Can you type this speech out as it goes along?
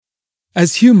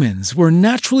As humans, we're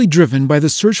naturally driven by the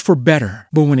search for better.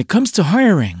 But when it comes to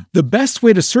hiring, the best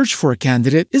way to search for a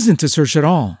candidate isn't to search at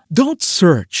all. Don't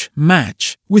search,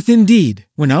 match with Indeed.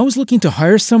 When I was looking to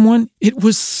hire someone, it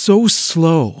was so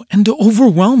slow and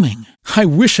overwhelming. I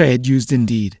wish I had used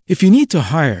Indeed. If you need to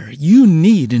hire, you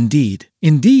need Indeed.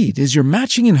 Indeed is your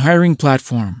matching and hiring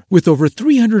platform with over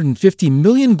 350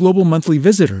 million global monthly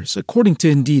visitors, according to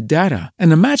Indeed data,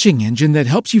 and a matching engine that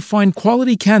helps you find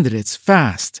quality candidates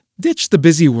fast. Ditch the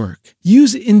busy work.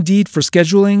 Use Indeed for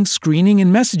scheduling, screening,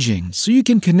 and messaging so you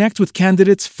can connect with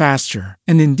candidates faster.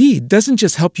 And Indeed doesn't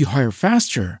just help you hire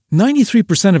faster.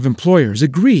 93% of employers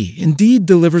agree Indeed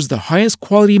delivers the highest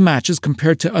quality matches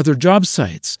compared to other job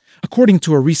sites, according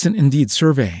to a recent Indeed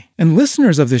survey. And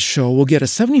listeners of this show will get a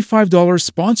 $75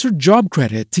 sponsored job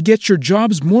credit to get your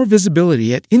jobs more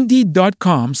visibility at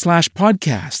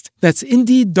Indeed.com/podcast. That's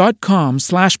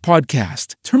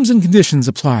Indeed.com/podcast. Terms and conditions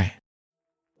apply.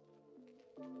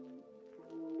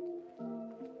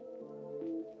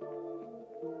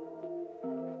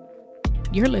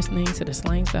 You're listening to the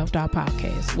Slaying Self-Doubt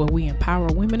podcast, where we empower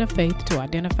women of faith to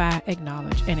identify,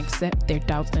 acknowledge, and accept their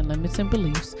doubts and limits and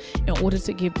beliefs in order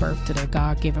to give birth to their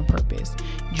God-given purpose.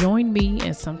 Join me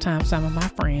and sometimes some of my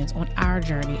friends on our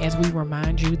journey as we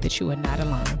remind you that you are not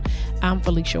alone. I'm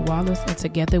Felicia Wallace, and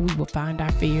together we will find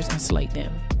our fears and slay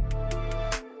them.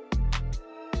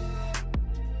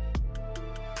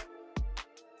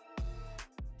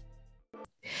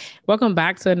 Welcome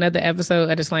back to another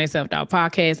episode of the Slaying Self-Doubt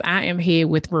podcast. I am here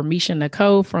with Ramisha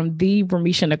Nicole from the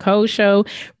Ramisha Nicole Show,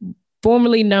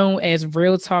 formerly known as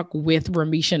Real Talk with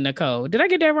Ramisha Nicole. Did I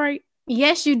get that right?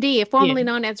 Yes, you did. Formerly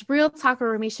known as Real Talk with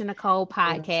Ramisha Nicole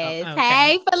podcast. Okay.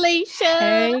 Hey, Felicia.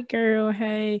 Hey, girl.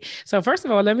 Hey. So first of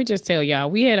all, let me just tell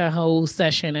y'all, we had a whole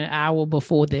session an hour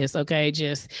before this. Okay.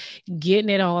 Just getting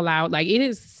it all out. Like, it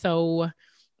is so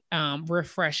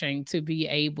refreshing to be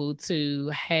able to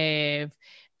have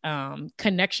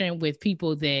connection with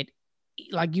people that,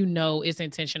 like, it's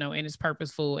intentional and it's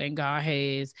purposeful, and God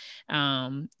has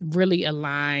really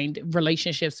aligned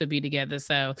relationships to be together.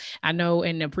 So I know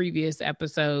in the previous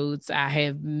episodes I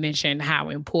have mentioned how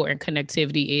important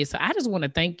connectivity is. So I just want to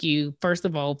thank you, first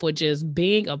of all, for just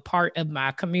being a part of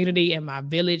my community and my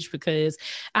village, because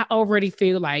I already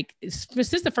feel like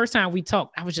since the first time we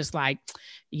talked, I was just like,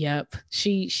 yep,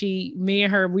 me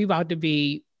and her, we about to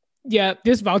be, yeah,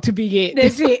 this is about to be it.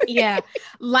 That's it. Yeah.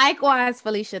 Likewise,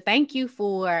 Felicia, thank you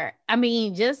for,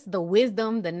 just the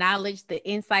wisdom, the knowledge, the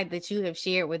insight that you have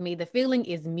shared with me. The feeling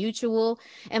is mutual.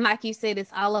 And like you said,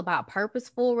 it's all about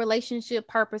purposeful relationship,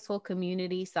 purposeful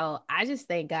community. So I just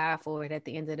thank God for it at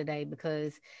the end of the day,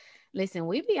 because listen,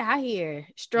 we be out here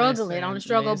struggling on the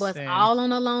struggle bus, all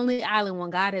on a lonely island, when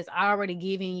God has already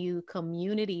given you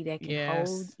community that can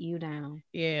hold you down.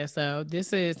 Yeah. So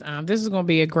this is going to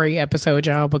be a great episode,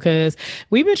 y'all, because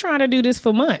we've been trying to do this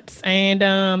for months. And,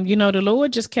 the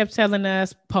Lord just kept telling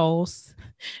us, pause.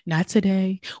 Not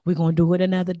today. We're going to do it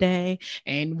another day.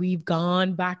 And we've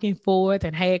gone back and forth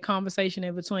and had conversation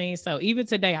in between. So even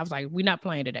today, I was like, we're not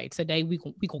playing today. Today, we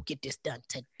going to get this done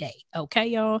today. Okay,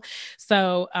 y'all?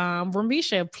 So,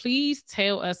 Ramisha, please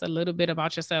tell us a little bit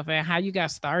about yourself and how you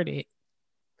got started.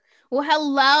 Well,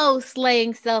 hello,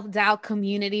 Slaying Self-Doubt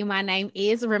community. My name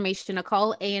is Ramisha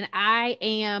Nicole, and I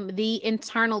am the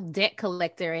internal debt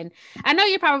collector. And I know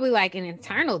you're probably like, an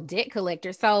internal debt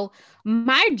collector. So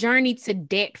my journey to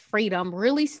debt freedom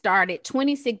really started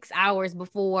 26 hours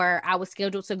before I was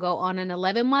scheduled to go on an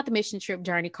 11-month mission trip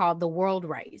journey called the World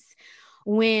Race.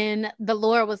 When the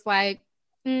Lord was like,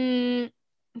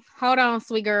 hold on,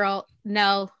 sweet girl.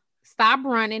 No, stop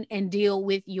running and deal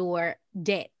with your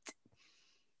debt.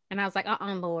 And I was like,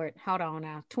 Lord, hold on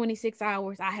now. 26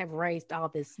 hours. I have raised all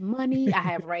this money. I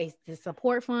have raised the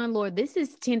support fund. Lord, this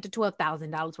is $10,000 to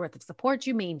 $12,000 worth of support.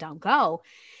 You mean don't go?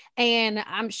 And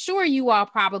I'm sure you all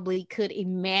probably could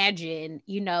imagine,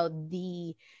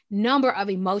 the number of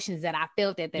emotions that I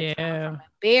felt at that time, from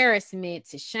embarrassment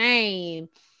to shame.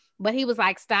 But he was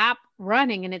like, stop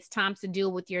running, and it's time to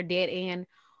deal with your debt. And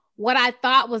what I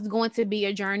thought was going to be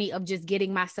a journey of just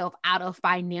getting myself out of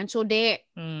financial debt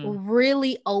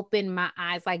really opened my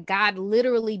eyes. Like, God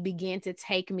literally began to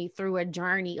take me through a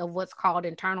journey of what's called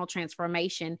internal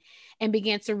transformation, and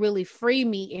began to really free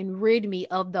me and rid me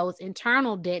of those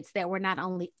internal debts that were not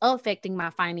only affecting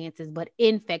my finances, but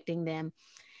infecting them.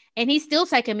 And he's still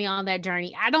taking me on that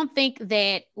journey. I don't think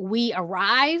that we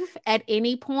arrive at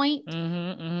any point.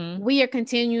 We are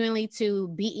continually to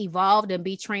be evolved and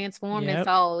be transformed. And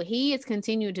so he is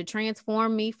continuing to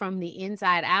transform me from the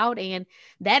inside out. And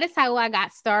that is how I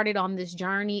got started on this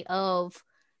journey of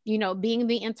being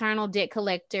the internal debt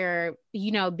collector,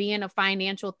 being a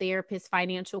financial therapist,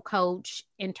 financial coach,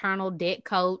 internal debt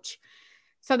coach,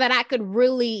 so that I could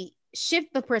really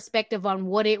shift the perspective on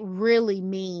what it really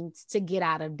means to get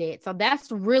out of debt. So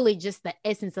that's really just the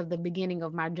essence of the beginning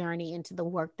of my journey into the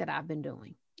work that I've been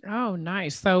doing. Oh,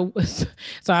 nice. So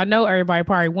I know everybody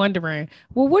probably wondering,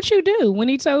 well, what you do when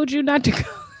he told you not to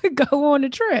go on the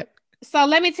trip? So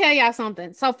let me tell y'all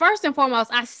something. So first and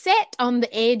foremost, I sat on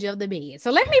the edge of the bed.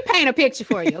 So let me paint a picture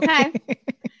for you, okay?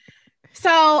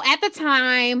 So at the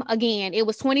time, again, it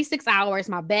was 26 hours.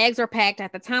 My bags are packed.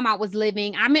 At the time I was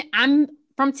living, I'm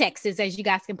from Texas, as you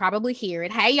guys can probably hear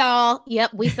it. Hey, y'all.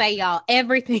 Yep, we say y'all.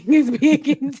 Everything is big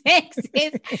in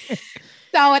Texas.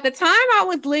 So at the time I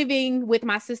was living with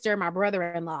my sister and my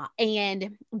brother-in-law,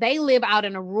 and they live out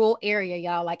in a rural area,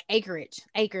 y'all, like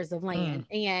acres of land.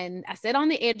 And I sat on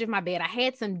the edge of my bed. I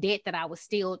had some debt that I was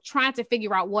still trying to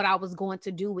figure out what I was going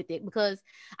to do with it, because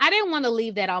I didn't want to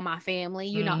leave that on my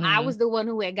family. I was the one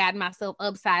who had gotten myself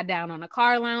upside down on a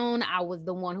car loan. I was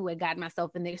the one who had gotten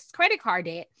myself in this credit card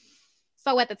debt.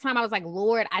 So at the time I was like,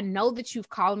 Lord, I know that you've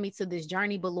called me to this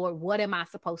journey, but Lord, what am I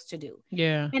supposed to do?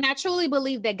 Yeah. And I truly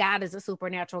believe that God is a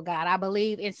supernatural God. I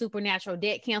believe in supernatural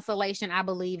debt cancellation. I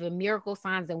believe in miracle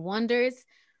signs and wonders.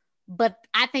 But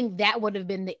I think that would have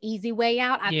been the easy way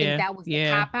out. I think that was the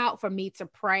cop out for me to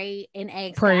pray and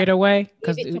ask pray God it away.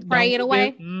 To pray it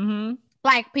away.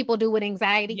 Like people do with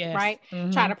anxiety, right?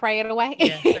 Try to pray it away.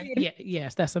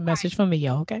 Yes, that's a message for me,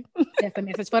 y'all. Okay. That's a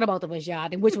message for the both of us, y'all,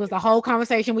 which was the whole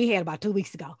conversation we had about 2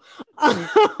 weeks ago.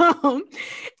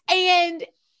 And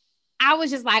I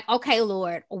was just like, okay,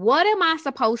 Lord, what am I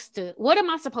supposed to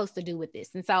do with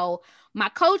this? And so my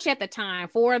coach at the time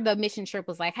for the mission trip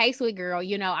was like, hey, sweet girl,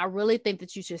 I really think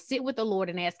that you should sit with the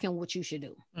Lord and ask him what you should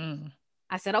do.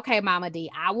 I said, okay, Mama D,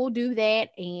 I will do that.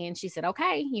 And she said,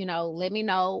 okay, let me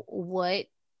know what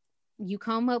you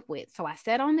come up with. So I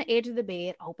sat on the edge of the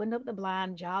bed, opened up the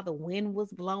blind, y'all. The wind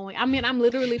was blowing. I mean, I'm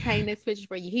literally painting this picture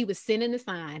for you. He was sending the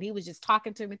sign. He was just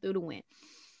talking to me through the wind,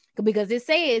 because it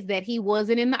says that he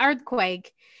wasn't in the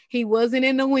earthquake. He wasn't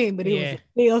in the wind, but it was a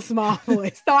still small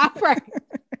voice. So I prayed.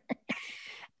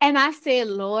 And I said,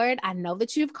 Lord, I know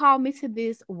that you've called me to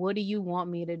this. What do you want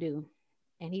me to do?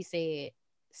 And he said,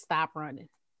 stop running.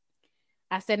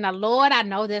 I said, now, Lord, I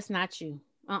know that's not you.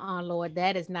 Lord,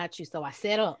 that is not you. So I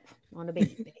sat up on the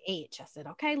bed, the edge. I said,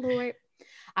 okay, Lord,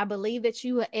 I believe that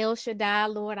you are El Shaddai,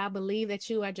 Lord. I believe that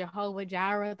you are Jehovah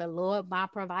Jireh, the Lord, my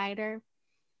provider.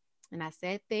 And I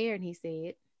sat there and he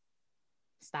said,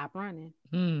 stop running.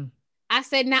 I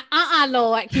said, now,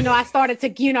 Lord, I started to,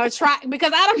 try,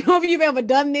 because I don't know if you've ever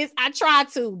done this. I tried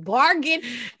to bargain.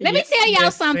 Let me tell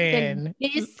y'all something.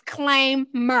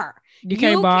 Disclaimer. You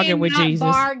can't bargain with Jesus.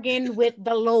 Bargain with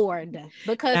the Lord,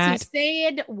 because he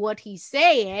said what he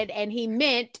said, and he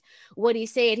meant what he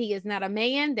said. He is not a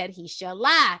man that he shall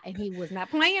lie, and he was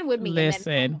not playing with me.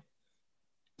 Listen.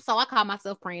 So I caught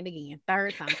myself praying again,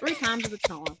 third time, 3 times is a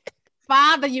charm.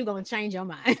 Father, you're going to change your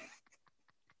mind.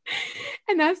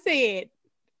 And I said,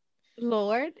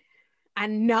 Lord, I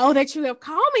know that you have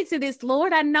called me to this,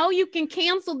 Lord. I know you can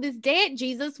cancel this debt,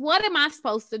 Jesus. What am I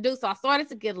supposed to do? So I started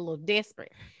to get a little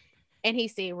desperate. And he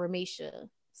said, Ramisha,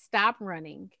 stop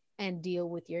running and deal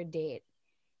with your debt.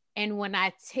 And when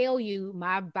I tell you,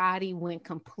 my body went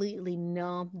completely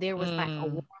numb. There was like a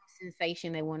warm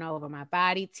sensation that went over my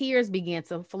body. Tears began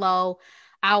to flow.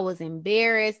 I was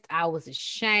embarrassed. I was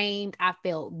ashamed. I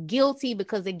felt guilty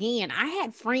because, again, I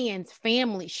had friends,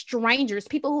 family, strangers,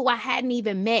 people who I hadn't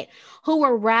even met, who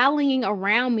were rallying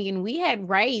around me. And we had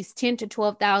raised $10,000 to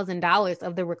 $12,000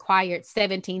 of the required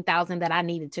 $17,000 that I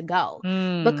needed to go,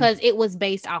 because it was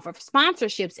based off of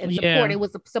sponsorships and support. It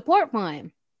was a support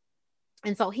fund.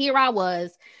 And so here I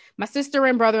was. My sister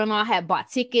and brother-in-law had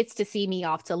bought tickets to see me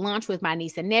off to lunch with my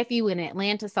niece and nephew in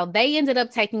Atlanta. So they ended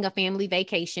up taking a family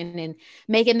vacation and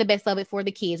making the best of it for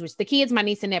the kids, which the kids, my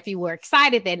niece and nephew, were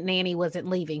excited that Nanny wasn't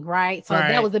leaving. Right. So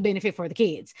that was the benefit for the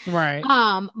kids. Right.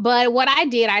 But what I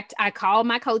did, I called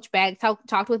my coach back,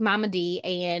 talked with Mama D,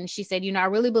 and she said, I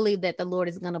really believe that the Lord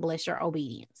is going to bless your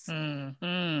obedience.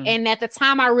 And at the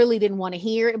time, I really didn't want to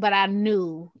hear it, but I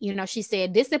knew, she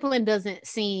said, discipline doesn't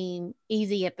seem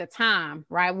easy at the time.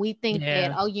 Right. We think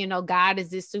that, God is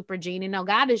this super genie. No,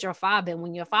 God is your father. And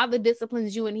when your father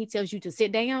disciplines you and he tells you to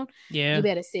sit down, you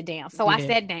better sit down. So I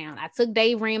sat down. I took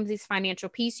Dave Ramsey's Financial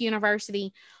Peace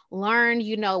University, learned,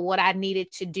 what I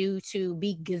needed to do to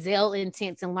be gazelle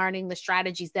intense and learning the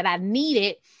strategies that I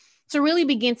needed to really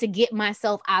begin to get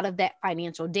myself out of that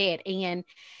financial debt. And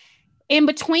in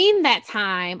between that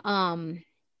time,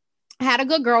 I had a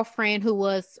good girlfriend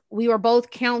we were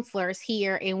both counselors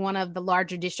here in one of the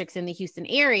larger districts in the Houston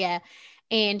area.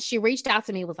 And she reached out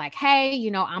to me, was like,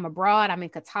 hey, I'm abroad. I'm in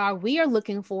Qatar. We are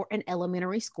looking for an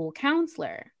elementary school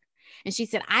counselor. And she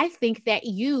said, I think that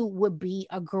you would be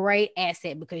a great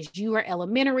asset because you are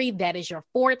elementary. That is your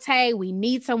forte. We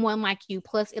need someone like you.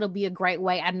 Plus, it'll be a great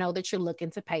way. I know that you're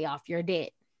looking to pay off your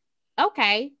debt.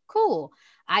 Okay, cool.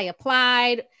 I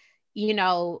applied,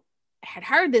 had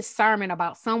heard this sermon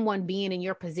about someone being in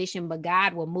your position, but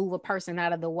God will move a person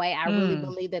out of the way. I really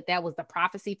believe that was the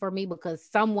prophecy for me because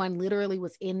someone literally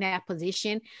was in that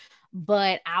position.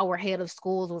 But our head of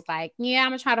schools was like, yeah, I'm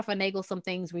going to try to finagle some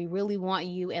things. We really want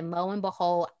you. And lo and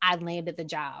behold, I landed the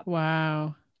job.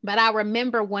 Wow. But I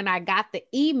remember when I got the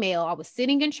email, I was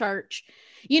sitting in church,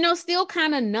 still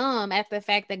kind of numb at the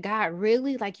fact that God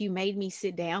really, like, you made me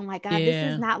sit down. Like, God,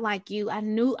 this is not like you. I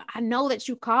know that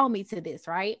you called me to this,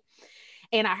 right?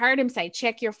 And I heard him say,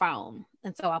 check your phone.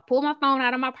 And so I pulled my phone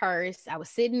out of my purse. I was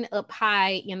sitting up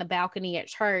high in the balcony at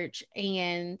church,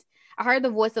 and I heard the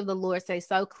voice of the Lord say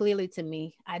so clearly to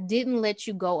me, I didn't let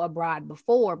you go abroad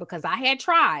before because I had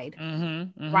tried,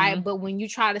 right? But when you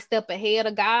try to step ahead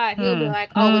of God, he'll be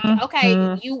like, oh,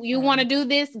 okay, you want to do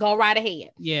this? Go right ahead.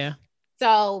 Yeah.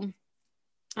 So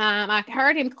I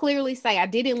heard him clearly say, I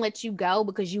didn't let you go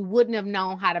because you wouldn't have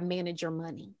known how to manage your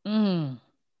money. I'm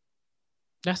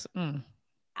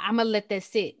going to let that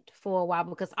sit for a while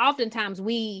because oftentimes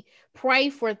we pray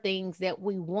for things that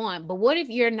we want, but what if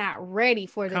you're not ready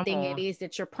for the thing it is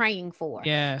that you're praying for?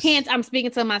 Yes. Hence, I'm speaking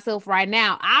to myself right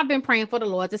now. I've been praying for the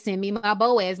Lord to send me my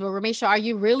Boaz, but Ramisha, are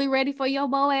you really ready for your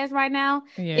Boaz right now?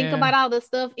 Yeah. Think about all the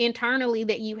stuff internally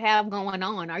that you have going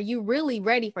on. Are you really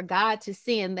ready for God to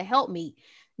send the helpmeet?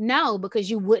 No,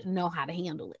 because you wouldn't know how to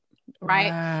handle it.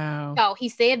 Right. Wow. So he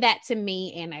said that to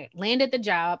me and I landed the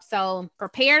job. So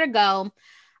prepare to go.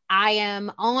 I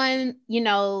am on,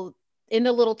 in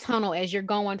the little tunnel as you're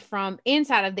going from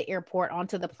inside of the airport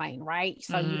onto the plane, right?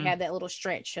 So you have that little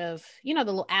stretch of, the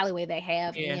little alleyway they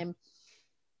have. Yeah. And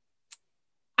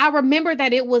I remember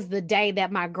that it was the day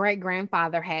that my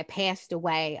great-grandfather had passed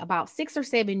away about 6 or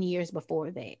 7 years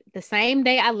before that. The same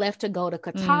day I left to go to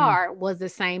Qatar was the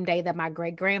same day that my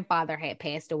great-grandfather had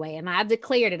passed away. And I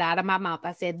declared it out of my mouth.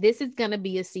 I said, this is going to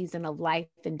be a season of life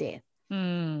and death.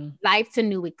 Life to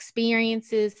new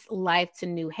experiences, life to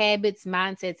new habits,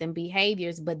 mindsets, and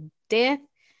behaviors, but death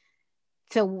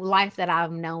to life that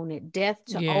I've known it, death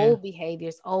to old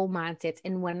behaviors, old mindsets.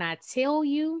 And when I tell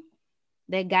you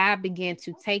that God began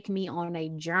to take me on a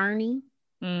journey,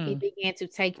 he began to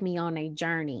take me on a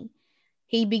journey.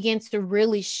 He begins to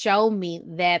really show me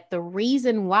that the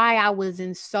reason why I was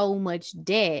in so much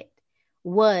debt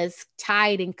was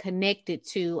tied and connected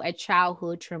to a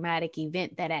childhood traumatic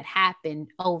event that had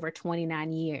happened over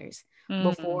 29 years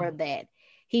before that.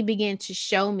 He began to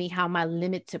show me how my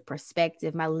limited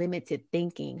perspective, my limited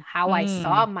thinking, how I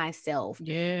saw myself,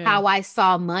 how I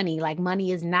saw money. Like,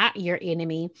 money is not your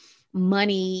enemy.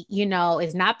 Money,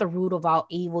 is not the root of all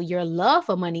evil. Your love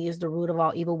for money is the root of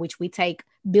all evil, which we take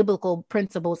biblical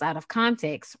principles out of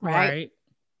context, right?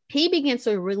 He began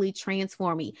to really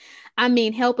transform me. I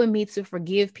mean, helping me to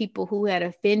forgive people who had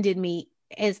offended me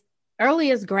as early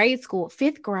as grade school,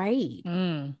 5th grade.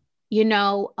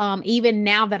 Even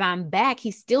now that I'm back,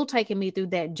 he's still taking me through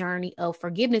that journey of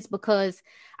forgiveness because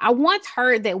I once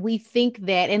heard that we think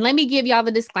that, and let me give y'all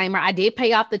the disclaimer, I did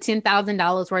pay off the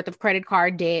 $10,000 worth of credit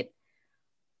card debt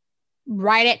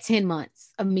right at 10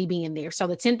 months of me being there. So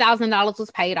the $10,000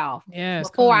 was paid off.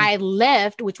 Before I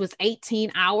left, which was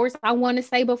 18 hours, I want to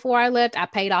say before I left, I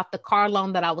paid off the car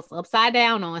loan that I was upside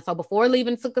down on. So before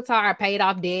leaving to Qatar, I paid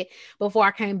off debt. Before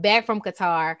I came back from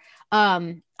Qatar,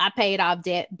 I paid off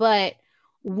debt. But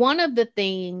one of the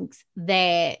things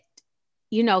that,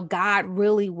 God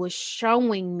really was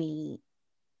showing me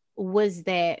was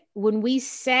that when we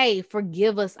say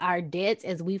forgive us our debts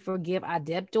as we forgive our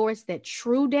debtors, that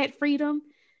true debt freedom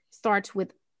starts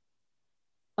with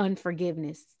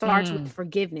unforgiveness, starts with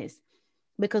forgiveness,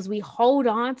 because we hold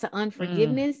on to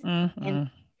unforgiveness and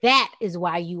that is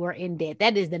why you are in debt.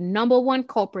 That is the number one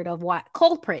culprit of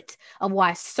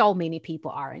why so many people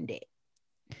are in debt.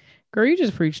 Girl, you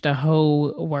just preached a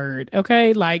whole word.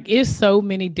 Okay. Like, it's so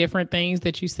many different things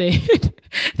that you said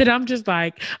that I'm just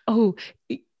like, oh,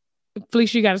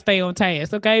 Felicia, you got to stay on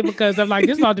task. Okay. Because I'm like,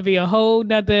 this is about to be a whole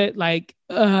nother, like,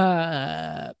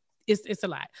 it's a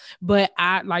lot, but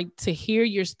I like to hear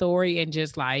your story and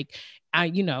just like, I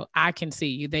can see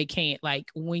you. They can't, like,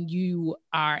 when you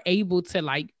are able to,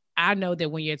 like, I know that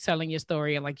when you're telling your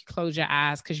story and like you close your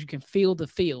eyes because you can feel the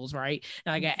feels, right?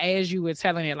 And like as you were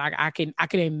telling it, like I can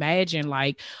imagine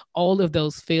like all of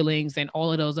those feelings and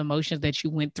all of those emotions that you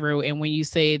went through. And when you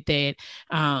said that,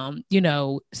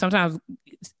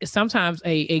 sometimes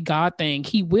a God thing,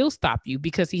 he will stop you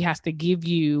because he has to give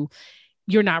you,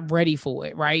 you're not ready for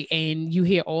it, right? And you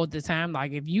hear all the time,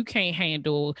 like if you can't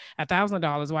handle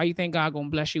 $1,000, why you think God gonna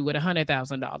bless you with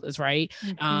 $100,000, right?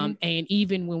 Mhm. And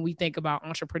even when we think about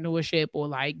entrepreneurship or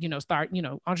like start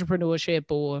entrepreneurship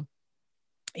or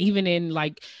even in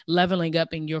like leveling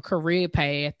up in your career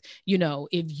path,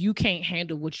 if you can't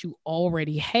handle what you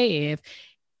already have,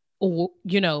 or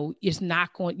it's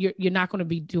not going, you're not going to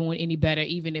be doing any better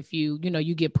even if you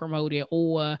get promoted,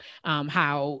 or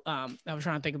how I was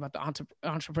trying to think about the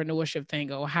entrepreneurship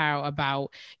thing, or how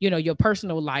about your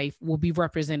personal life will be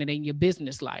represented in your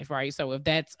business life, right? So if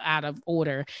that's out of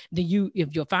order, then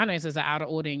if your finances are out of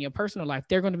order in your personal life,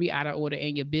 they're going to be out of order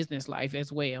in your business life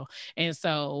as well. And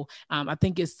so I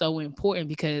think it's so important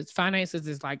because finances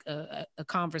is like a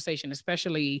conversation,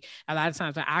 especially a lot of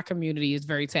times in our community is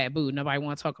very taboo. Nobody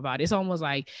want to talk about it. It's almost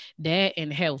like that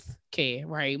and health care,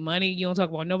 right? Money, you don't talk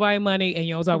about nobody money, and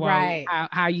you don't talk about Right.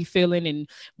 how you feeling and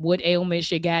what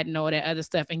ailments you got and all that other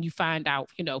stuff. And you find out,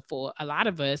 for a lot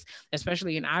of us,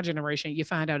 especially in our generation, you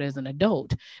find out as an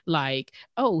adult, like,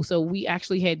 oh, so we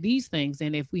actually had these things.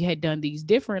 And if we had done these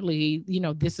differently,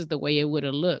 this is the way it would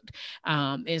have looked.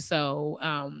 And so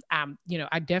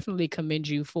I definitely commend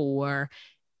you for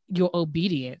your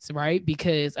obedience, right?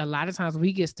 Because a lot of times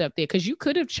we get stuck there because you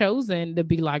could have chosen to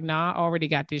be like, nah, I already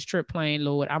got this trip planned,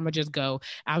 Lord. I'm gonna just go.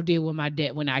 I'll deal with my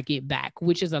debt when I get back,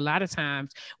 which is a lot of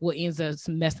times what ends up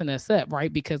messing us up,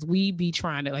 right? Because we be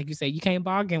trying to, like you say, you can't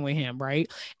bargain with him,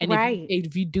 right? And Right.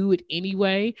 if you do it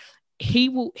anyway, he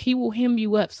will hem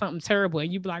you up something terrible,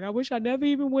 and you be like, I wish I never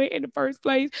even went in the first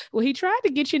place. Well, he tried to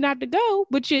get you not to go,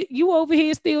 but you over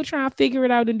here still trying to figure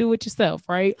it out and do it yourself,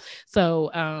 right?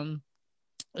 So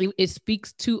it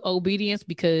speaks to obedience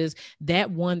because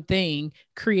that one thing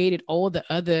created all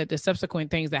the subsequent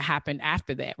things that happened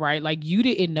after that, right? Like you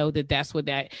didn't know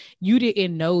you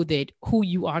didn't know that who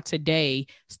you are today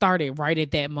started right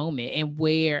at that moment,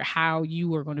 and how you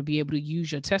were going to be able to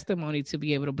use your testimony to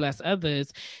be able to bless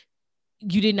others.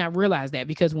 You did not realize that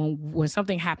because when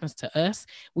something happens to us,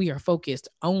 we are focused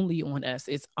only on us.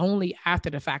 It's only after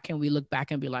the fact can we look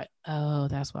back and be like, oh,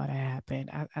 that's why that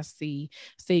happened. I see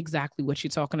exactly what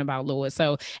you're talking about, Lord.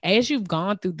 So as you've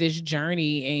gone through this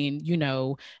journey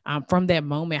and from that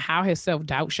moment, how has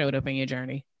self-doubt showed up in your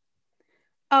journey?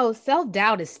 Oh,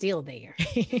 self-doubt is still there.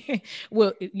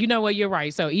 Well, you know what, you're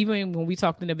right. So even when we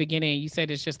talked in the beginning, you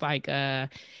said it's just like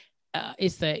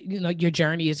it's that your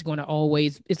journey is going to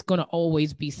always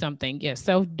be something. Yeah,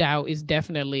 self-doubt is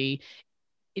definitely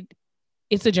it,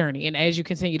 it's a journey, and as you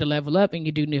continue to level up and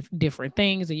you do different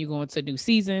things and you go into new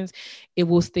seasons, it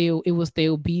will still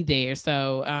be there.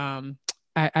 So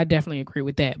I definitely agree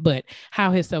with that. But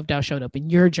how has self-doubt showed up in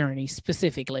your journey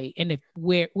specifically, and if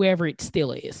wherever it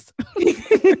still is?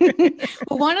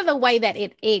 Well, one of the way that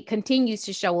it continues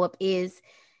to show up is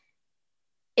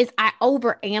I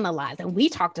overanalyze. And we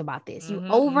talked about this. You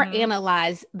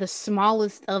overanalyze the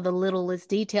smallest of the littlest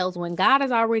details when God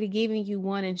has already given you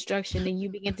one instruction. Then you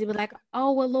begin to be like,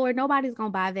 oh, well, Lord, nobody's going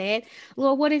to buy that.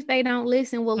 Lord, what if they don't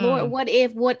listen? Well, Lord, what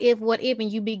if?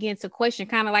 And you begin to question,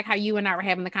 kind of like how you and I were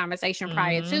having the conversation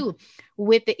prior to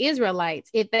with the Israelites.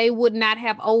 If they would not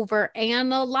have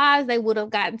overanalyzed, they would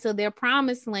have gotten to their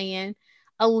promised land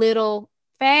a little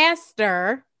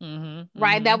faster.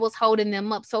 Right. That was holding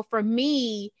them up. So for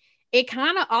me, it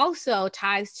kind of also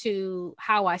ties to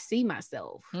how I see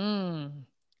myself.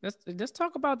 Let's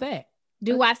talk about that.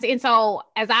 I see? And so,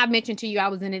 as I mentioned to you, I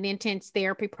was in an intense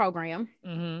therapy program.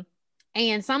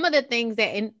 And some of the things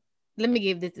and let me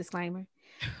give this disclaimer.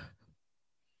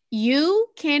 You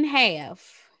can have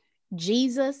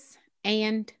Jesus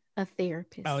and a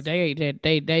therapist. Oh, they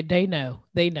know.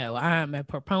 They know. I'm a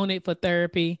proponent for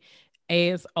therapy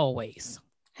as always.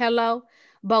 Hello,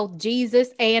 both Jesus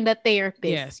and a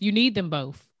therapist. Yes, you need them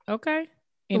both. Okay.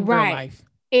 In real life.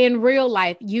 In real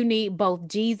life, you need both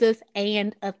Jesus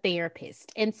and a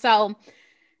therapist. And so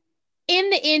in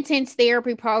the intense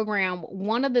therapy program,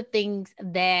 one of the things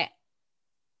that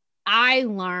I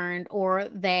learned or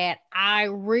that I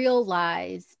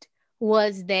realized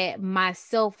was that my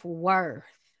self-worth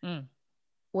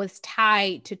was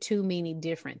tied to too many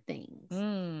different things.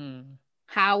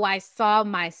 How I saw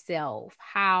myself,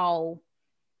 how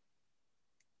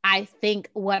I think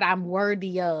what I'm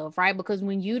worthy of, right? Because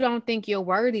when you don't think you're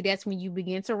worthy, that's when you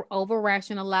begin to over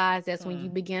rationalize. That's when you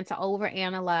begin to over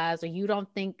analyze, or you don't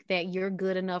think that you're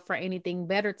good enough for anything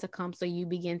better to come. So you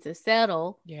begin to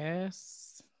settle.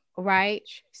 Yes. Right.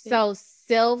 So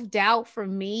self-doubt for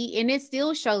me, and it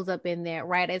still shows up in that,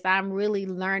 right? As I'm really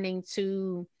learning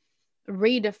to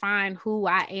redefine who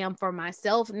I am for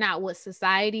myself, not what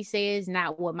society says,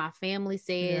 not what my family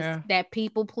says, that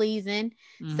people pleasing.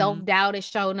 Self-doubt is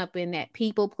showing up in that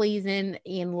people pleasing,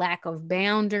 in lack of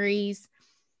boundaries.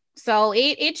 So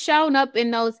it's shown up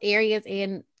in those areas,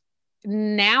 and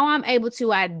now I'm able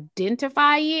to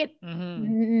identify it,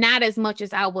 not as much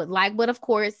as I would like, but of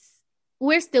course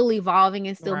we're still evolving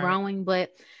and still growing,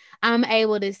 but I'm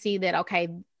able to see that, okay,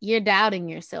 you're doubting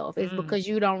yourself. It's because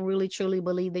you don't really truly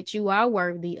believe that you are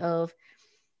worthy of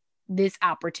this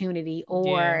opportunity,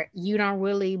 or you don't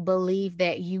really believe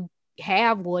that you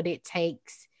have what it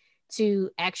takes to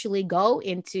actually go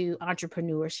into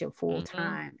entrepreneurship full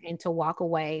time and to walk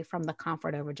away from the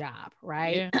comfort of a job,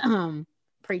 right?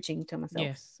 Preaching to myself.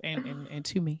 Yes, and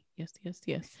to me. Yes.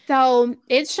 So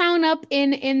it's shown up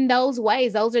in those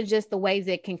ways. Those are just the ways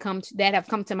that that have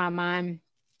come to my mind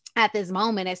at this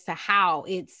moment as to how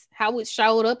it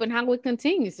showed up and how it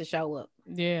continues to show up.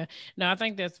 Yeah. No, I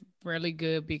think that's really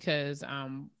good because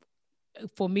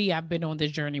for me, I've been on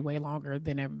this journey way longer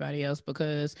than everybody else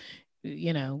because,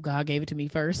 God gave it to me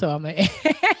first. So I'm like,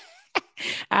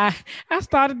 I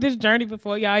started this journey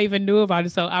before y'all even knew about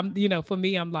it. So I'm, for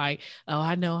me, I'm like, oh,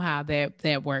 I know how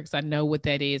that works. I know what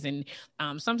that is. And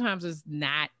sometimes it's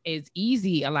not as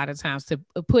easy a lot of times to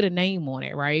put a name on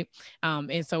it. Right.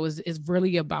 And so it's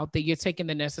really about that you're taking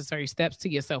the necessary steps to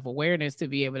your self-awareness to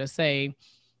be able to say,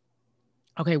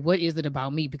 okay, what is it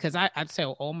about me? Because I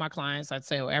tell all my clients, I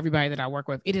tell everybody that I work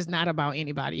with, it is not about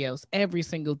anybody else. Every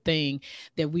single thing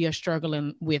that we are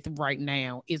struggling with right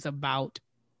now is about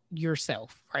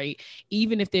yourself, right?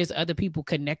 Even if there's other people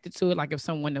connected to it, like if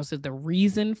someone else is the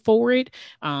reason for it,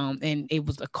 and it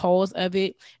was the cause of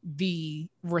it, the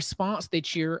response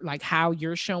that you're like, how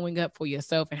you're showing up for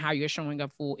yourself and how you're showing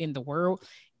up for in the world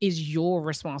is your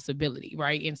responsibility,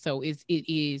 right? And so it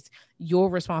is your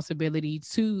responsibility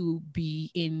to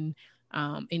be in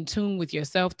tune with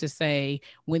yourself to say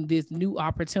when this new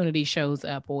opportunity shows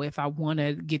up, or if I want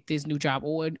to get this new job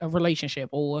or a relationship,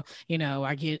 or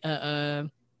I get an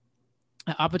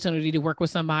opportunity to work with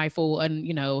somebody for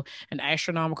an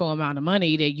astronomical amount of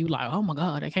money that you like, oh my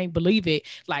God, I can't believe it.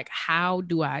 Like, how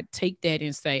do I take that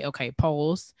and say, okay,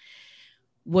 pause.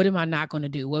 What am I not going to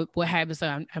do? What habits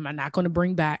am I not going to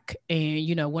bring back?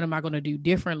 And, what am I going to do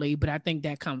differently? But I think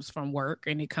that comes from work,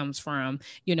 and it comes from,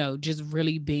 just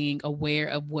really being aware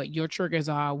of what your triggers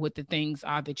are, what the things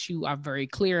are that you are very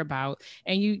clear about.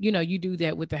 And you do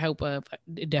that with the help of,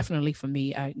 definitely for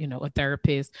me, a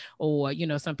therapist, or,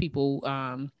 some people,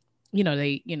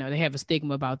 they have a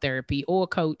stigma about therapy, or a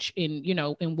coach in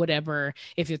whatever,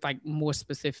 if it's like more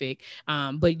specific.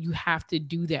 But you have to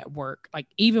do that work. Like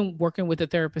even working with a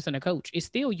therapist and a coach, it's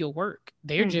still your work.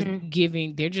 They're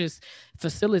just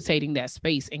facilitating that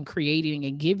space and creating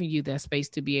and giving you that space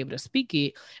to be able to speak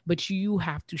it. But you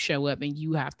have to show up and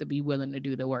you have to be willing to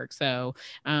do the work. So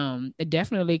I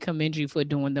definitely commend you for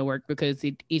doing the work, because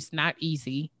it's not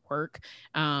easy work,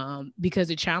 because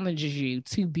it challenges you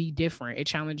to be different. It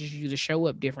challenges you to show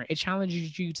up different. It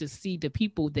challenges you to see the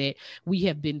people that we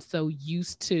have been so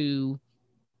used to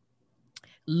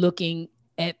looking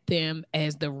at them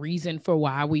as the reason for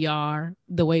why we are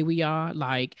the way we are.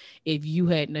 Like, if you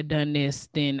hadn't have done this,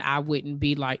 then I wouldn't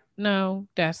be like, no,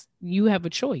 you have a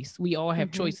choice. We all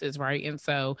have choices, right? And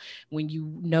so when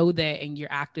you know that and you're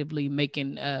actively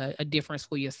making a difference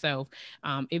for yourself,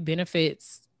 it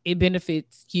benefits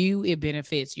you. It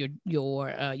benefits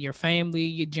your family,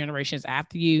 your generations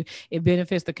after you. It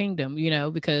benefits the kingdom,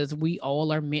 because we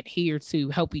all are meant here to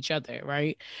help each other,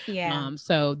 right? Yeah.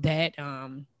 So that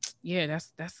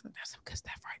that's some good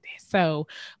stuff right there. So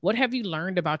what have you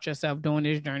learned about yourself during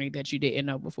this journey that you didn't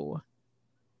know before?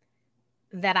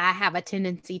 That I have a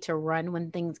tendency to run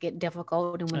when things get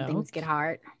difficult and when things get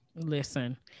hard.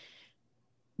 Listen,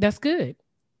 that's good.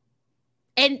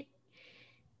 And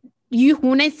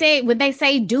when they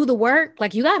say do the work,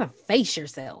 like, you gotta face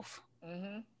yourself.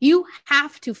 You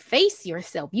have to face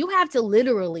yourself. You have to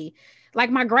literally,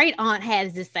 like, my great aunt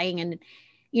has this saying, and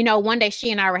one day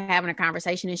she and I were having a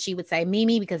conversation, and she would say,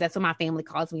 Mimi, because that's what my family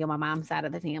calls me on my mom's side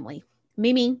of the family.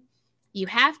 Mimi, You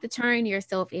have to turn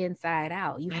yourself inside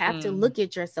out. You have to look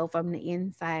at yourself from the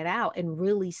inside out and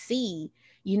really see,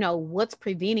 what's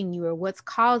preventing you or what's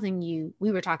causing you.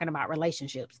 We were talking about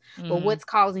relationships, but what's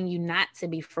causing you not to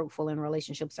be fruitful in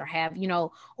relationships or have,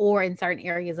 or in certain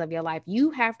areas of your life.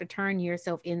 You have to turn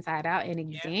yourself inside out and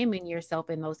examine yourself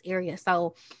in those areas.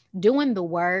 So doing the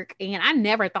work, and I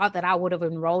never thought that I would have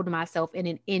enrolled myself in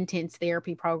an intense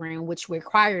therapy program, which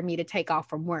required me to take off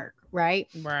from work. Right.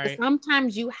 But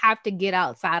sometimes you have to get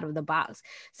outside of the box.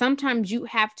 Sometimes you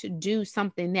have to do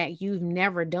something that you've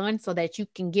never done so that you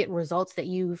can get results that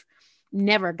you've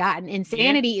never gotten.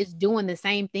 Insanity is doing the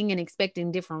same thing and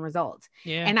expecting different results.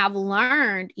 And I've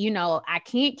learned, I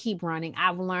can't keep running.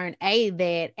 I've learned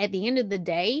that at the end of the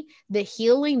day, the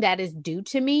healing that is due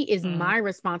to me is my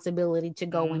responsibility to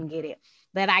go and get it.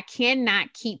 That I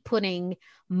cannot keep putting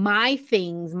my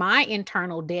things, my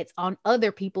internal debts on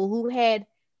other people who had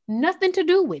nothing to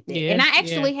do with it. And I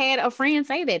actually had a friend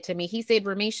say that to me. He said,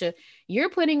 Ramisha, you're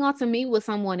putting onto me what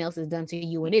someone else has done to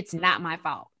you, and it's not my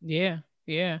fault. And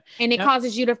it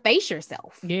causes you to face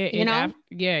yourself.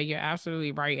 You're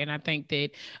absolutely right. And I think that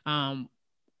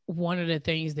one of the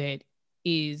things that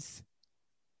is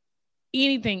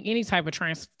any type of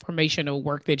transformational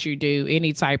work that you do,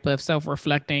 any type of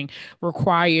self-reflecting,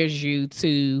 requires you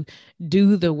to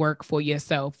do the work for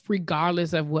yourself,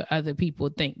 regardless of what other people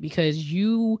think, because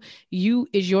you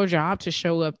is your job to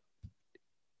show up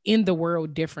in the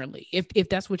world differently, if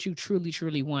that's what you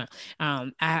truly want.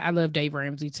 I love Dave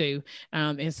Ramsey too,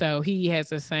 and so he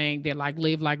has a saying that, like,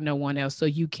 live like no one else so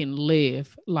you can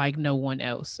live like no one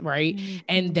else, right?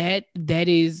 And that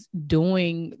is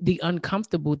doing the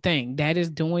uncomfortable thing. That is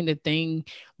doing the thing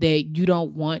that you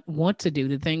don't want to do,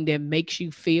 the thing that makes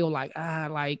you feel like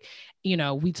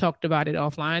we talked about it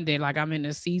offline, that like I'm in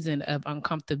a season of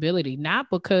uncomfortability, not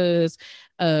because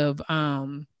of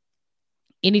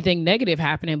anything negative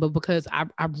happening, but because I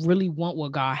really want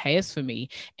what God has for me.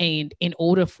 And in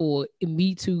order for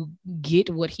me to get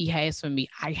what he has for me,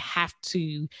 I have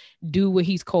to do what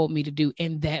he's called me to do.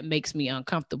 And that makes me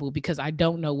uncomfortable because I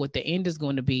don't know what the end is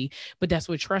going to be, but that's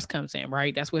where trust comes in,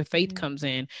 right? That's where faith comes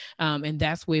in. And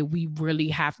that's where we really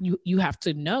have, you have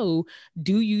to know,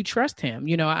 do you trust him?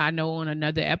 I know on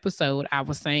another episode, I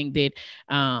was saying that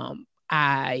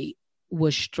I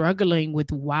was struggling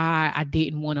with why I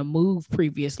didn't want to move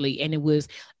previously. And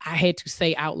I had to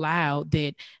say out loud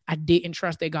that I didn't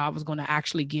trust that God was going to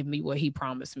actually give me what he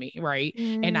promised me. Right.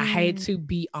 And I had to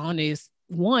be honest,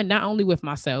 not only with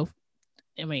myself.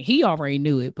 I mean, he already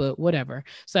knew it, but whatever.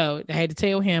 So I had to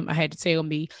tell him, I had to tell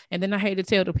me, and then I had to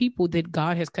tell the people that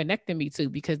God has connected me to,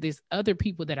 because there's other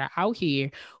people that are out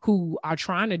here who are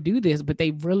trying to do this, but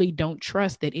they really don't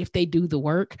trust that if they do the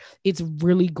work, it's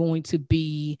really going to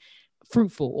be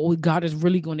fruitful, or God is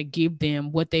really going to give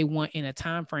them what they want in a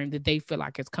time frame that they feel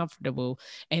like is comfortable.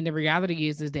 And the reality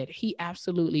is that he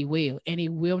absolutely will. And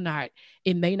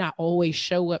it may not always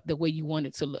show up the way you want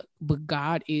it to look, but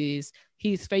God he's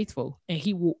faithful, and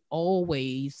he will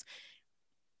always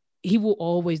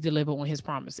deliver on his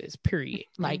promises, period.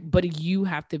 But you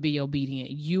have to be obedient.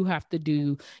 You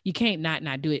can't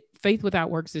not do it. Faith without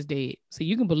works is dead. So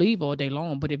you can believe all day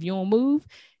long, but if you don't move,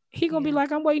 he gonna be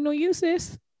like, I'm waiting on you,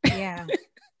 sis. Yeah.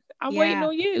 I'm waiting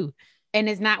on you. And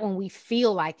it's not when we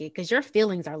feel like it, because your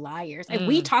feelings are liars. And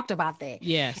we talked about that.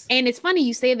 Yes. And it's funny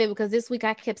you say that, because this week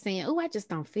I kept saying, I just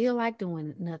don't feel like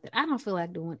doing nothing. I don't feel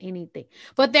like doing anything.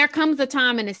 But there comes a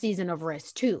time in a season of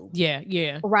rest too. Yeah.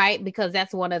 Yeah. Right. Because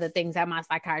that's one of the things that my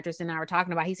psychiatrist and I were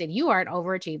talking about. He said, you are an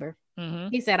overachiever.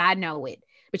 He said, I know it.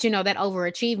 But that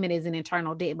overachievement is an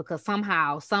internal debt, because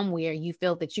somehow, somewhere you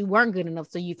felt that you weren't good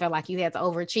enough. So you felt like you had to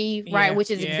overachieve, right?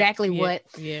 Which is exactly what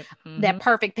that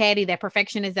perfect Patty, that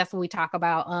perfectionist, that's what we talk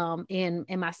about in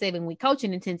my 7-week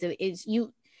coaching intensive, is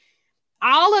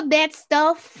all of that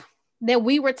stuff that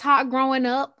we were taught growing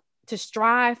up to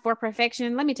strive for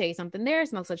perfection. Let me tell you something. There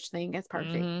is no such thing as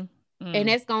perfect. And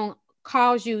that's going to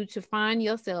cause you to find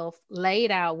yourself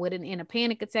laid out in a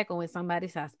panic attack or in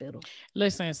somebody's hospital.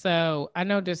 Listen, so I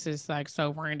know this is like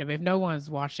so random. If no one's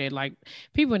watched it, like,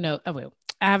 people know,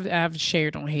 I've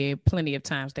shared on here plenty of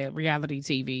times that reality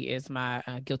TV is my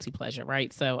guilty pleasure,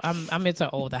 right? So I'm into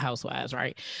all the housewives,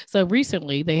 right? So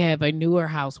recently they have a newer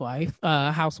housewife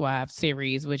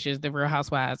series, which is the Real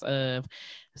Housewives of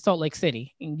Salt Lake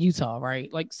City in Utah,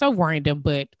 right? Like, so random,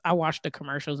 but I watched the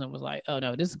commercials and was like, oh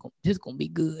no, this is gonna be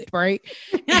good, right?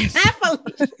 And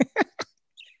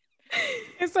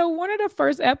so one of the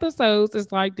first episodes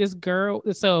is like this girl.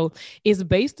 So it's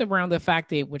based around the fact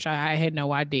that, which I had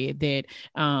no idea, that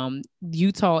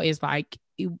Utah is like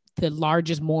the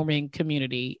largest Mormon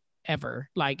community ever,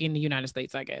 like in the United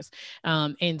States, I guess.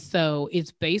 And so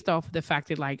it's based off of the fact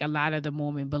that like a lot of the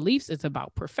Mormon beliefs is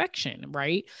about perfection,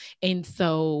 right? And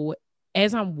so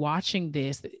as I'm watching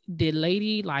this, the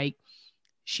lady, like,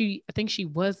 I think she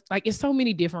was like, it's so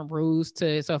many different rules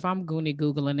to, so if I'm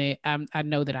Googling it, I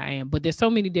know that I am, but there's so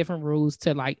many different rules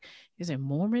to like, is it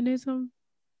Mormonism?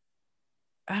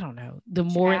 I don't know.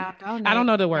 I don't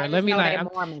know the word. Let me like,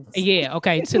 yeah.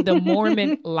 Okay. To the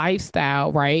Mormon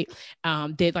lifestyle, right?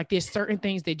 That like, there's certain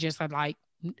things that just are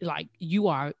like you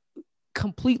are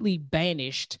completely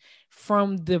banished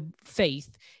from the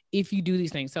faith if you do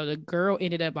these things. So the girl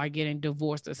ended up like getting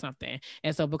divorced or something.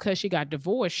 And so because she got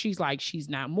divorced, she's like, she's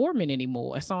not Mormon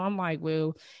anymore. So I'm like,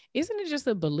 well, isn't it just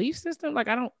a belief system? Like,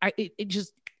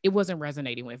 it wasn't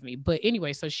resonating with me. But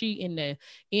anyway, so she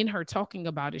in her talking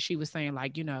about it, she was saying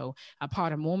like, you know, a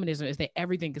part of Mormonism is that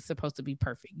everything is supposed to be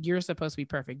perfect. You're supposed to be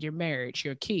perfect. Your marriage,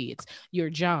 your kids, your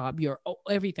job, your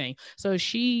everything. So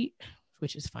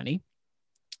which is funny,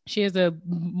 she has a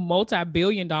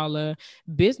multi-billion-dollar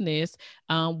business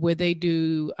where they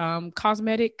do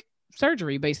cosmetic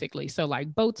surgery, basically. So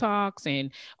like Botox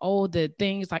and all the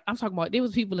things, like I'm talking about, there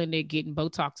was people in there getting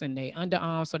Botox in their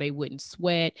underarms so they wouldn't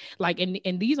sweat. Like,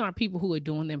 and these aren't people who are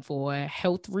doing them for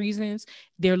health reasons.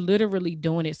 They're literally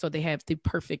doing it so they have the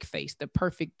perfect face, the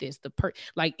perfect this,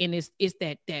 like, and it's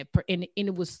that and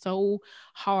it was so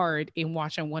hard in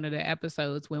watching one of the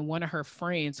episodes when one of her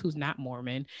friends who's not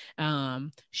Mormon,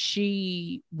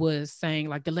 she was saying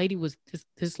like the lady was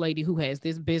this lady who has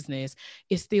this business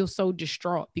is still so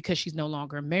distraught because she's no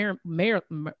longer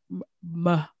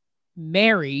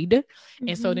married.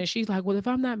 And so then she's like, well, if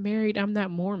I'm not married, I'm not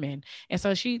Mormon. And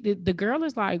so the girl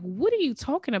is like, what are you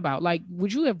talking about? Like,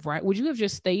 would you have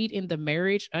just stayed in the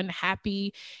marriage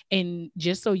unhappy and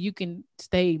just so you can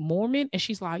stay Mormon? And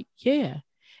she's like, yeah.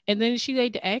 And then she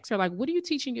had to ask her, like, what are you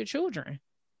teaching your children?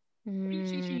 What are you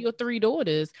teaching your 3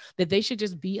 daughters, that they should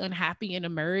just be unhappy in a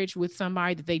marriage with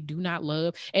somebody that they do not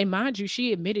love? And mind you,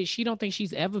 she admitted she don't think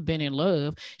she's ever been in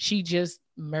love. She just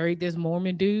married this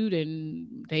Mormon dude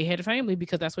and they had a family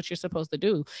because that's what you're supposed to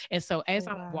do. And so as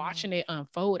I'm watching it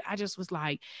unfold, I just was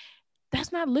like,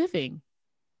 that's not living,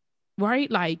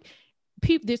 right? Like,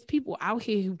 there's people out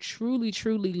here who truly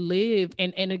live,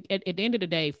 and at the end of the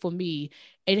day, for me,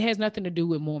 it has nothing to do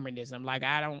with Mormonism. Like,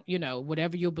 I don't,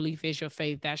 whatever your belief is, your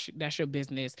faith, that's your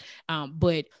business.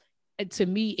 But to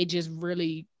me, it just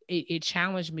really it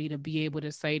challenged me to be able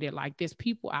to say that like there's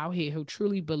people out here who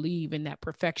truly believe in that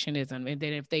perfectionism, and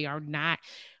that if they are not,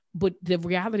 but the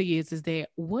reality is that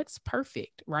what's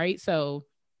perfect, right? So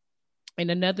in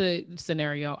another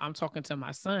scenario, I'm talking to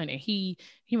my son and he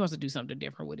wants to do something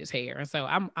different with his hair. And so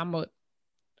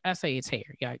I say it's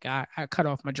hair. Yeah, I cut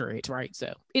off my dreads, right?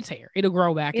 So it's hair. It'll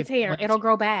grow back. It's hair. It'll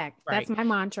grow back. Right. That's my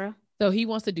mantra. So he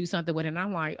wants to do something with it. And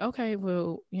I'm like, okay,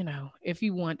 well, if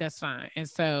you want, that's fine. And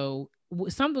so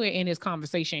somewhere in his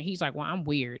conversation, he's like, well, I'm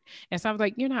weird. And so I was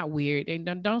like, you're not weird.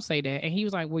 And don't say that. And he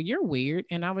was like, well, you're weird.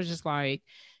 And I was just like,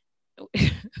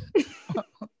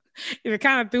 it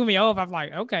kind of threw me off. I'm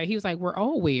like, okay. He was like, we're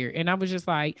all weird. And I was just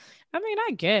like, I mean,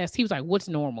 I guess. He was like, what's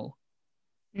normal?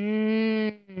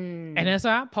 And then so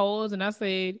I paused and I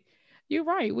said, you're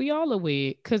right. We all are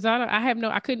weird. Cause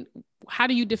how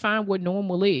do you define what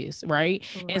normal is? Right.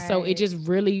 And so it just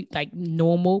really like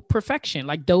normal perfection,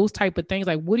 like those type of things.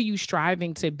 Like, what are you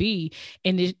striving to be?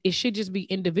 And it should just be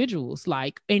individuals,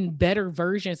 like in better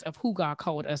versions of who God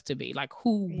called us to be, like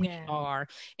who we are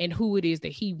and who it is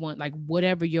that he wants, like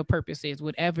whatever your purpose is,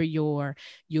 whatever who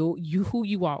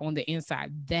you are on the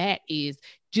inside, that is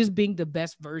just being the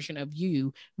best version of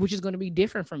you, which is going to be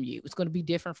different from you. It's going to be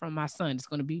different from my son. It's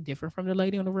going to be different from the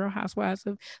lady on the Real Housewives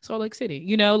of Salt Lake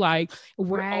City. Like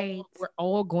we're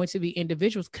all going to be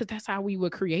individuals because that's how we were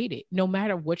created. No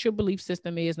matter what your belief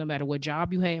system is, no matter what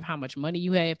job you have, how much money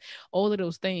you have, all of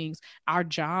those things, our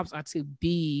jobs are to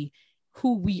be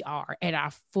who we are at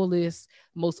our fullest,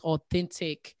 most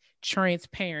authentic,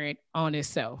 transparent,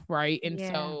 honest self, right? And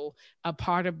so a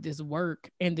part of this work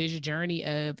and this journey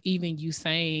of even you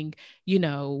saying,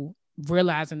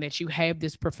 realizing that you have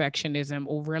this perfectionism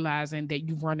or realizing that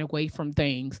you run away from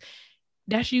things,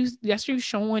 that's you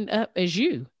showing up as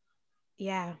you.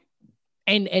 Yeah.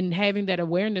 And having that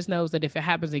awareness knows that if it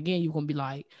happens again, you're going to be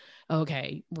like,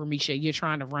 okay, Ramisha, you're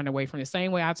trying to run away from the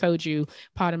same way I told you.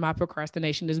 Part of my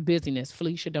procrastination is busyness.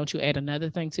 Felicia, don't you add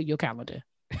another thing to your calendar.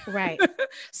 Right.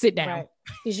 Sit down.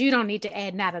 Because you don't need to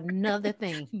add not another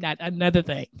thing. Not another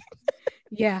thing.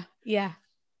 Yeah.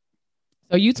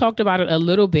 So you talked about it a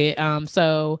little bit.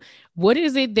 So what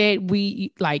is it that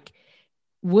we like?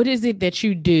 What is it that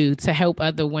you do to help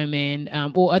other women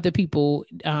or other people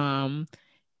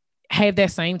have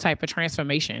that same type of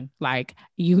transformation. Like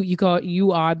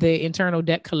you are the internal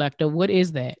debt collector. What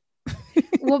is that?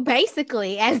 Well,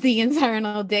 basically, as the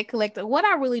internal debt collector, what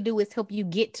I really do is help you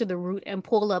get to the root and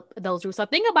pull up those roots. So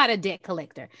think about a debt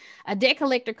collector. A debt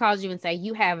collector calls you and say,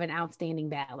 you have an outstanding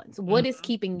balance. What is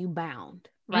keeping you bound?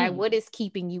 Right? What is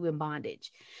keeping you in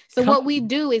bondage? So what we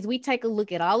do is we take a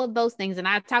look at all of those things. And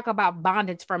I talk about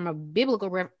bondage from a biblical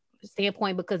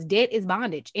standpoint, because debt is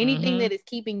bondage. Anything that is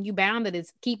keeping you bound, that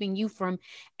is keeping you from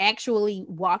actually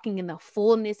walking in the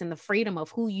fullness and the freedom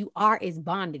of who you are, is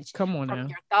bondage. Come on from now.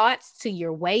 your thoughts to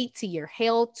your weight to your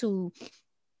health to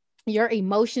your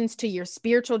emotions to your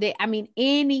spiritual debt. I mean,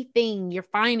 anything, your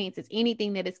finances,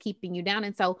 anything that is keeping you down.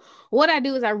 And so what I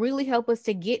do is I really help us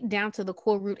to get down to the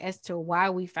core root as to why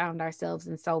we found ourselves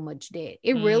in so much debt.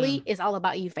 It really is all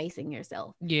about you facing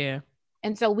yourself. Yeah.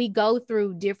 And so we go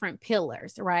through different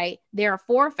pillars, right? There are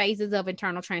 4 phases of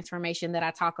internal transformation that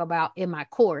I talk about in my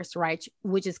course, right?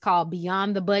 Which is called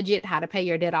Beyond the Budget, How to Pay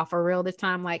Your Debt Off for Real this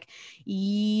time. Like,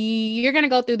 you're going to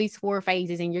go through these 4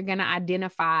 phases and you're going to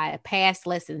identify past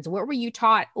lessons. What were you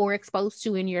taught or exposed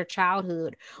to in your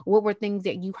childhood? What were things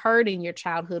that you heard in your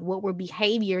childhood? What were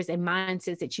behaviors and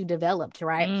mindsets that you developed,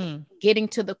 right? Getting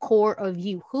to the core of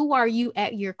you. Who are you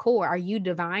at your core? Are you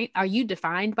divine? Are you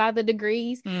defined by the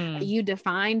degrees? Are you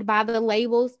defined by the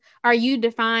labels? Are you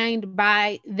defined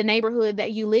by the neighborhood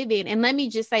that you live in? And let me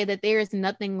just say that there is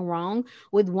nothing wrong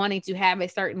with wanting to have a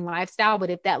certain lifestyle, but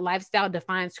if that lifestyle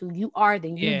defines who you are,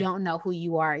 then you don't know who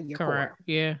you are at your core.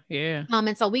 Yeah.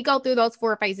 And so we go through those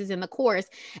 4 phases in the course,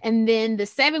 and then the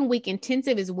 7-week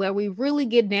intensive is where we really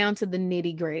get down to the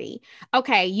nitty gritty.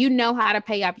 Okay, you know how to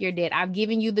pay off your debt. I've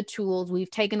given you the tools. We've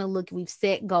taken a look. We've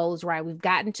set goals, right? We've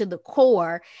gotten to the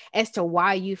core as to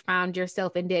why you found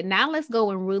yourself in debt. Now let's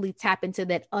go and really tap into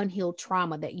that unhealed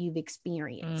trauma that you've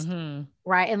experienced,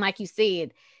 right? And like you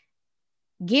said,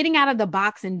 getting out of the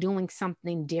box and doing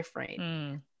something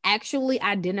different. Actually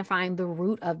identifying the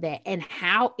root of that and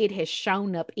how it has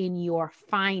shown up in your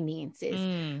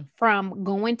finances. From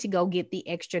going to go get the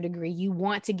extra degree, you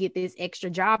want to get this extra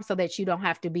job so that you don't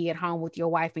have to be at home with your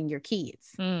wife and your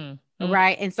kids.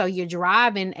 Right. And so you're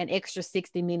driving an extra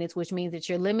 60 minutes, which means that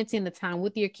you're limiting the time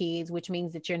with your kids, which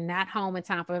means that you're not home in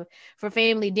time for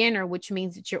family dinner, which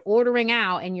means that you're ordering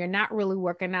out and you're not really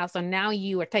working out. So now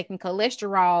you are taking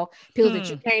cholesterol pills that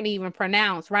you can't even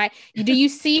pronounce. Right. Do you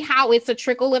see how it's a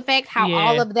trickle effect, how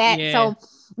all of that? So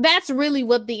that's really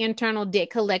what the internal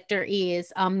debt collector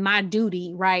is. My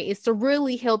duty, right, is to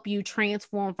really help you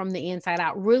transform from the inside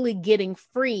out, really getting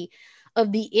free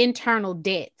of the internal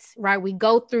debts, right? We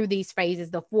go through these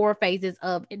phases, the 4 phases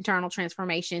of internal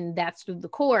transformation. That's through the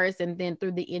course. And then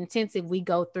through the intensive, we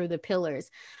go through the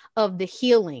pillars of the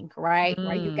healing, right?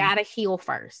 Right. You got to heal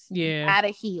first. You got to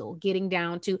heal, getting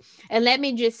down to, and let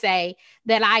me just say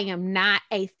that I am not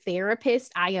a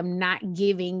therapist. I am not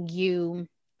giving you,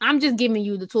 I'm just giving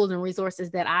you the tools and resources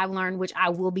that I've learned, which I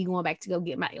will be going back to go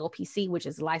get my LPC, which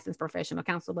is licensed professional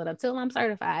counselor. But until I'm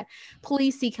certified,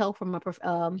 please seek help from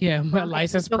a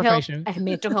licensed professional, a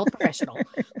mental health professional.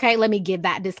 Okay, let me give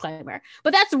that disclaimer.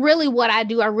 But that's really what I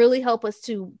do. I really help us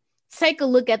to take a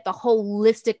look at the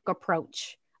holistic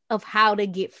approach of how to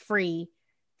get free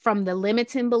from the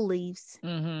limiting beliefs,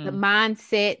 the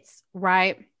mindsets,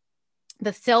 right?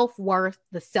 The self-worth,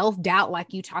 the self-doubt,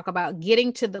 like you talk about,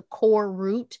 getting to the core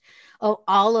root of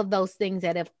all of those things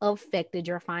that have affected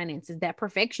your finances. That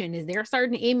perfection, is there a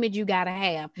certain image you got to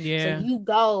have? So you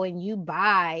go and you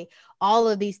buy all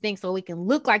of these things so it can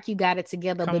look like you got it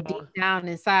together, but deep down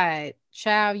inside,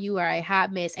 child, you are a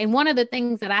hot mess. And one of the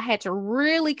things that I had to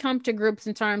really come to grips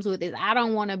in terms with is I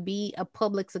don't want to be a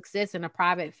public success and a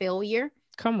private failure.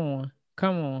 Come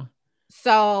on.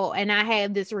 So, and I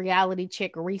had this reality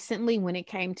check recently when it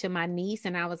came to my niece,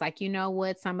 and I was like, you know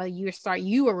what? Some of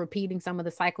you are repeating some of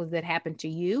the cycles that happened to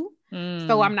you.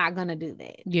 So I'm not going to do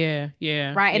that.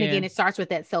 Yeah. Right. And again, it starts with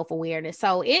that self-awareness.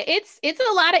 So it's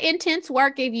a lot of intense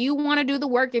work. If you want to do the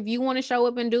work, if you want to show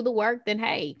up and do the work, then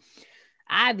hey,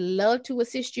 I'd love to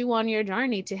assist you on your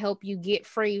journey to help you get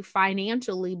free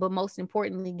financially, but most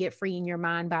importantly, get free in your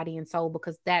mind, body, and soul,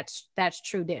 because that's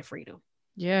true debt freedom.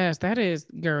 Yes, that is,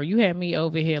 girl, you had me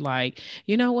over here like,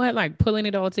 you know what, like pulling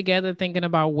it all together, thinking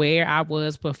about where I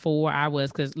was before I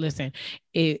was, because listen,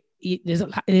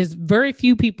 there's very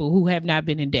few people who have not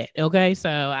been in debt. Okay. So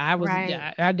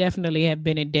I definitely have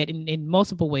been in debt in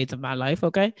multiple ways of my life.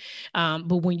 Okay.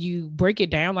 But when you break it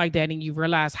down like that and you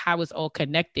realize how it's all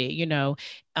connected,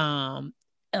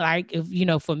 like, if, you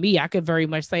know, for me, I could very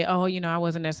much say, oh, you know, I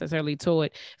wasn't necessarily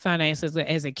taught finances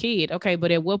as a kid. Okay.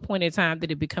 But at what point in time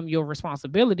did it become your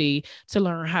responsibility to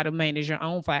learn how to manage your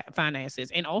own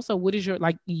finances? And also, what is your,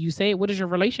 like you said, what is your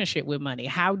relationship with money?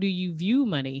 How do you view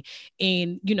money?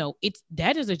 And, you know,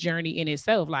 that is a journey in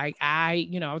itself. Like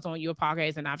you know, I was on your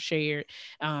podcast and I've shared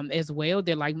as well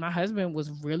that like my husband was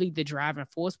really the driving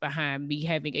force behind me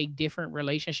having a different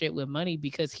relationship with money,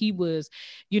 because he was,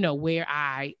 you know, where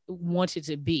I wanted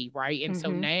to be. Right. And so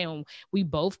now we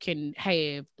both can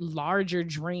have larger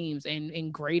dreams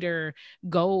and greater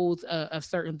goals of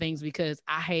certain things, because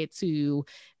I had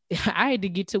to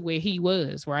get to where he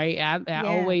was, right? I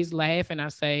always laugh and I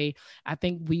say, I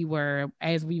think I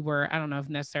don't know if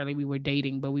necessarily we were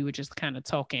dating, but we were just kind of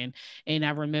talking. And I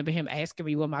remember him asking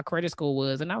me what my credit score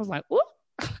was. And I was like, what?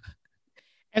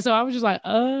 And so I was just like,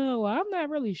 oh, well, I'm not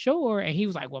really sure. And he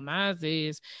was like, well, mine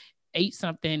is 8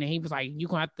 something. And he was like, you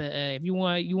gonna have to, if you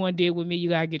want to deal with me, you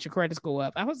gotta get your credit score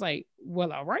up. I was like,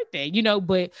 well, all right then, you know,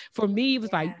 but for me, it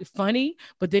was like funny,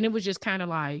 but then it was just kind of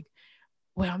like,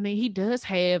 well, I mean, he does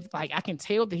have, like, I can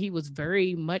tell that he was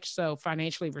very much so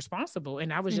financially responsible.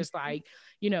 And I was just like,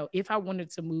 you know, if I wanted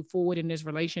to move forward in this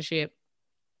relationship,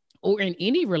 or in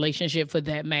any relationship for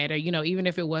that matter, you know, even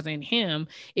if it wasn't him,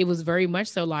 it was very much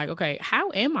so like, okay,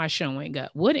 how am I showing up?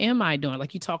 What am I doing?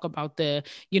 Like you talk about the,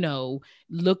 you know,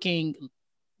 looking,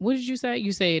 what did you say?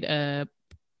 You said,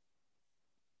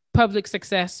 public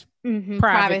success,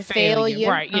 private failure.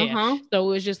 Right. Yeah.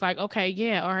 So it's just like, okay,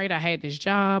 yeah. All right. I had this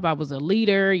job. I was a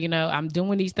leader, you know, I'm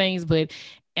doing these things, but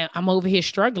I'm over here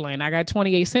struggling. I got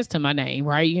 28 cents to my name,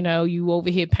 right? You know, you over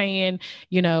here paying,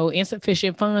 you know,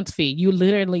 insufficient funds fee. You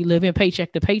literally living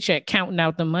paycheck to paycheck, counting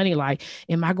out the money. Like,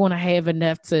 am I going to have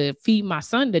enough to feed my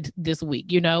son this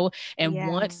week, you know? And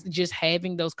once just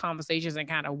having those conversations and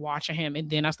kind of watching him, and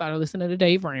then I started listening to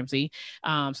Dave Ramsey.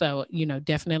 So, you know,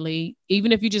 definitely,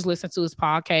 even if you just listen to his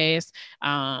podcast,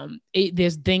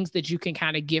 there's things that you can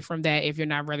kind of get from that if you're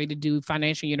not ready to do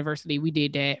Financial University. We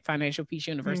did that, Financial Peace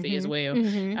University as well.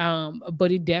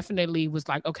 But it definitely was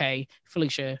like, okay,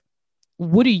 Felicia,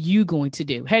 what are you going to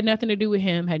do? Had nothing to do with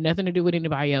him, had nothing to do with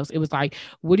anybody else. It was like,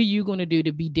 what are you going to do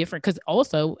to be different? Because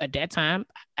also at that time,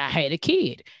 I had a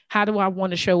kid. How do I want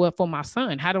to show up for my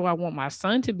son? How do I want my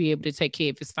son to be able to take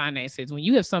care of his finances? When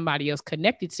you have somebody else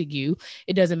connected to you,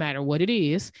 it doesn't matter what it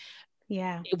is.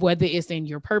 Yeah. Whether it's in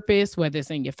your purpose, whether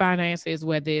it's in your finances,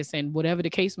 whether it's in whatever the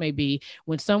case may be,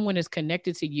 when someone is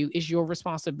connected to you, it's your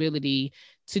responsibility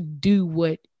to do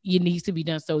what it needs to be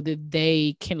done so that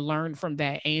they can learn from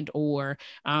that and or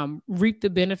reap the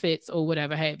benefits or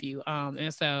whatever have you.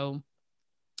 And so,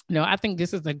 no, I think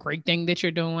this is a great thing that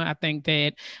you're doing. I think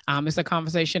that it's a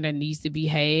conversation that needs to be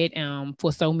had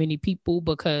for so many people,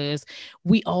 because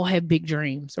we all have big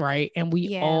dreams, right? And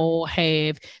we all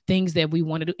have things that we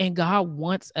want to do. And God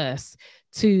wants us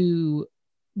to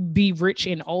be rich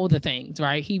in all the things,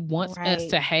 right? He wants us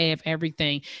to have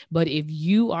everything. But if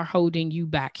you are holding you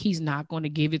back, he's not going to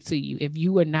give it to you. If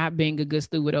you are not being a good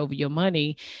steward over your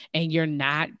money and you're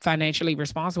not financially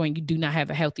responsible and you do not have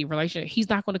a healthy relationship, he's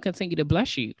not going to continue to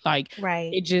bless you. Like,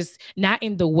 it just not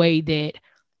in the way that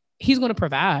he's going to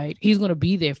provide. He's going to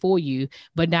be there for you,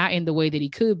 but not in the way that he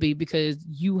could be, because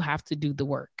you have to do the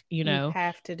work, you know? You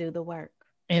have to do the work.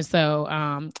 And so,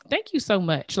 thank you so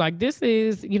much. Like, this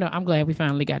is, you know, I'm glad we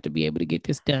finally got to be able to get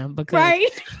this done, because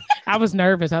I was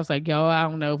nervous. I was like, yo, I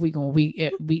don't know if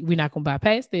we're not going to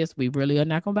bypass this. We really are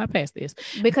not going to bypass this.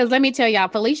 Because let me tell y'all,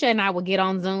 Felicia and I will get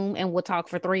on Zoom and we'll talk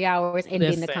for 3 hours and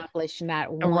didn't accomplish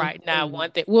not one thing. Not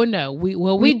one thing. Well, no,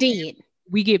 we did.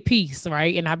 We get peace,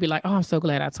 right? And I'd be like, oh, I'm so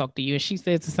glad I talked to you. And she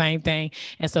says the same thing.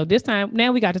 And so this time,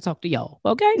 now we got to talk to y'all.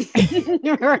 Okay.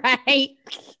 Right.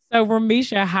 So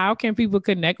Ramisha, how can people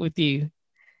connect with you?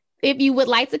 If you would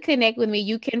like to connect with me,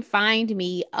 you can find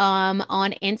me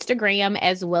on Instagram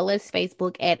as well as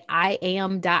Facebook at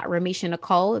IAM.Ramisha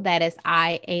Nicole. That is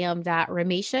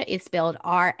IAM.Ramisha. It's spelled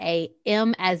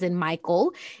RAM as in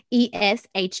Michael,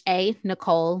 ESHA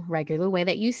Nicole, regular way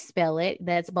that you spell it.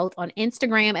 That's both on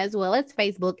Instagram as well as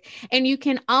Facebook. And you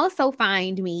can also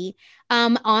find me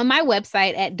on my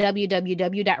website at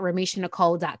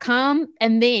www.RamishaNicole.com.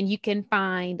 And then you can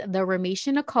find the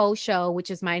Ramisha Nicole Show,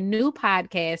 which is my new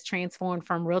podcast, transformed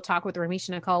from Real Talk with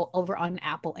Ramisha Nicole, over on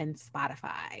Apple and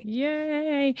Spotify.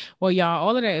 Yay. Well, y'all,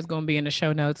 all of that is going to be in the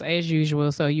show notes as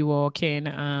usual. So you all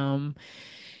can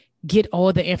get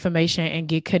all the information and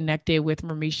get connected with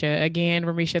Ramisha. Again,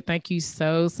 Ramisha, thank you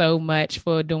so much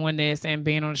for doing this and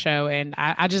being on the show. And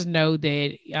I just know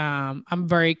that I'm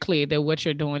very clear that what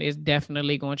you're doing is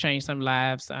definitely going to change some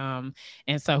lives. And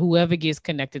so whoever gets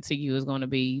connected to you is going to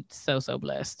be so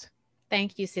blessed.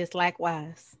 Thank you, sis.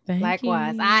 Likewise.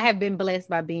 Likewise. I have been blessed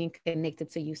by being connected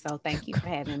to you. So thank you for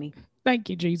having me. Thank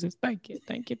you, Jesus. Thank you.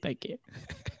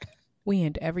 We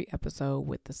end every episode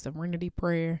with the serenity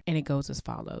prayer, and it goes as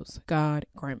follows. God,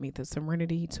 grant me the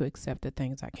serenity to accept the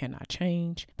things I cannot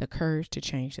change, the courage to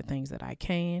change the things that I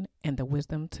can, and the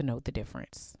wisdom to know the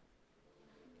difference.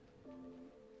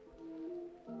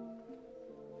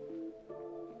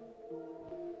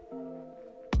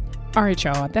 All right,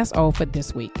 y'all, that's all for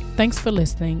this week. Thanks for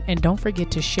listening, and don't forget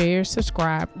to share,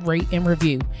 subscribe, rate, and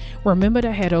review. Remember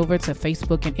to head over to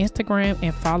Facebook and Instagram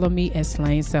and follow me at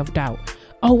Slaying Self-Doubt.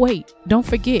 Oh, wait, don't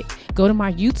forget, go to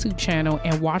my YouTube channel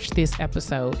and watch this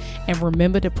episode, and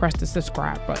remember to press the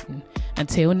subscribe button.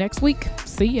 Until next week,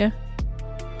 see ya.